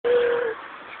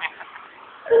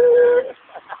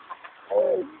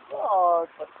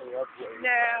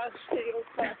Now, steel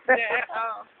tap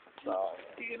now.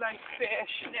 Do you like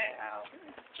fish now?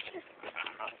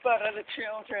 Butter the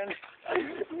children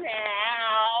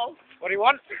now. What do you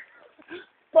want?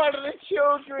 Butter the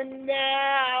children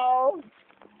now.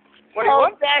 What do you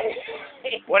want?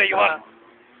 What do you want?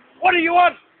 What do you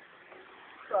want?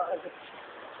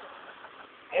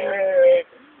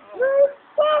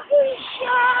 Fucking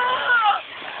shut!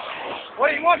 What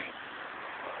do you want?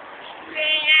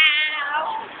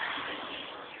 Now.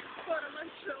 Butter my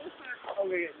children. I'm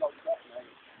gonna get locked up,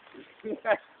 mate.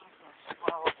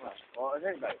 Well, I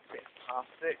think about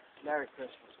 6:30. Merry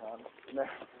Christmas, man. Merry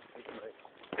Christmas.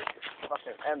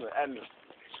 Fucking endless.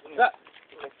 That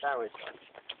sandwich, man.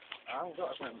 I haven't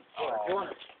got a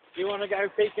sandwich. Do you want to go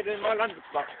peeking in my lunch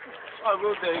box? I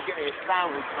will do. Get me a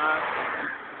sandwich, man.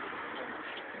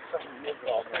 Something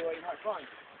miserable. What you might find.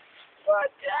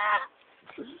 What that?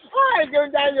 I ain't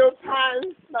going down your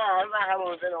pants, man. How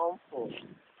long has it been on for?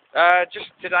 Just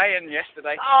today and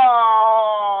yesterday.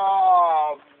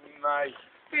 Oh, mate.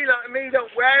 You look at me,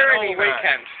 don't wear any, man.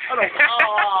 Weekend. I don't, mate.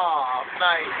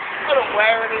 I don't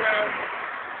wear any, man.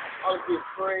 I'll be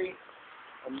free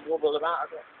and wobble about a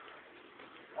bit.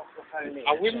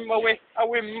 I win my way. It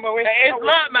is,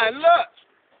 look, man, look.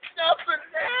 Nothing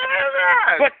there,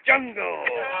 man. But jungle.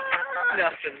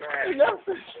 Nothing there.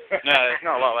 Nothing. No, there's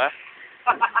not a lot there.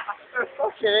 There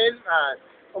fucking is, man.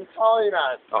 I'm telling you,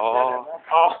 man. Oh.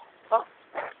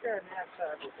 Good,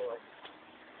 boy.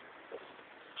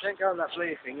 Don't go on that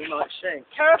blue thing, you might sing.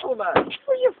 Careful, man. What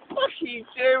the fuck are you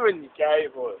doing, you gay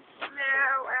boy?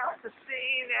 Now, out to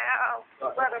sea now.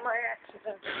 What am I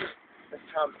accident? Let's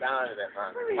calm down a bit,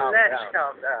 man. Let's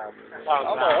calm down.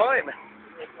 I'm alright, man.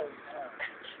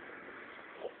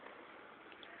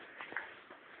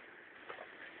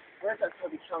 Where's that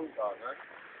bloody chunk gone, man?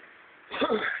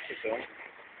 It's on.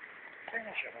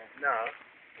 Finish it, man. No.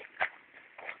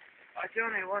 I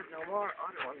don't even want no more. I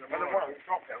don't want no more. We'll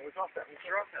drop it. We'll drop it.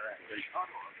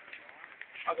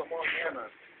 I got more here,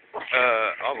 man.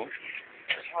 I will.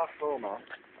 It's half full, man.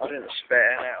 I didn't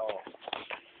spare it at all.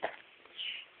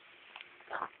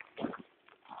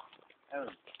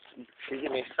 Can you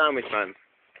give me a sandwich, man?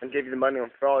 And give you the money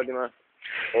on Friday, man.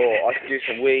 Or I could do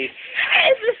some weed.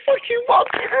 Every fucking one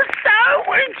is a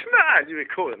sandwich, man! You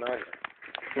would call it, man.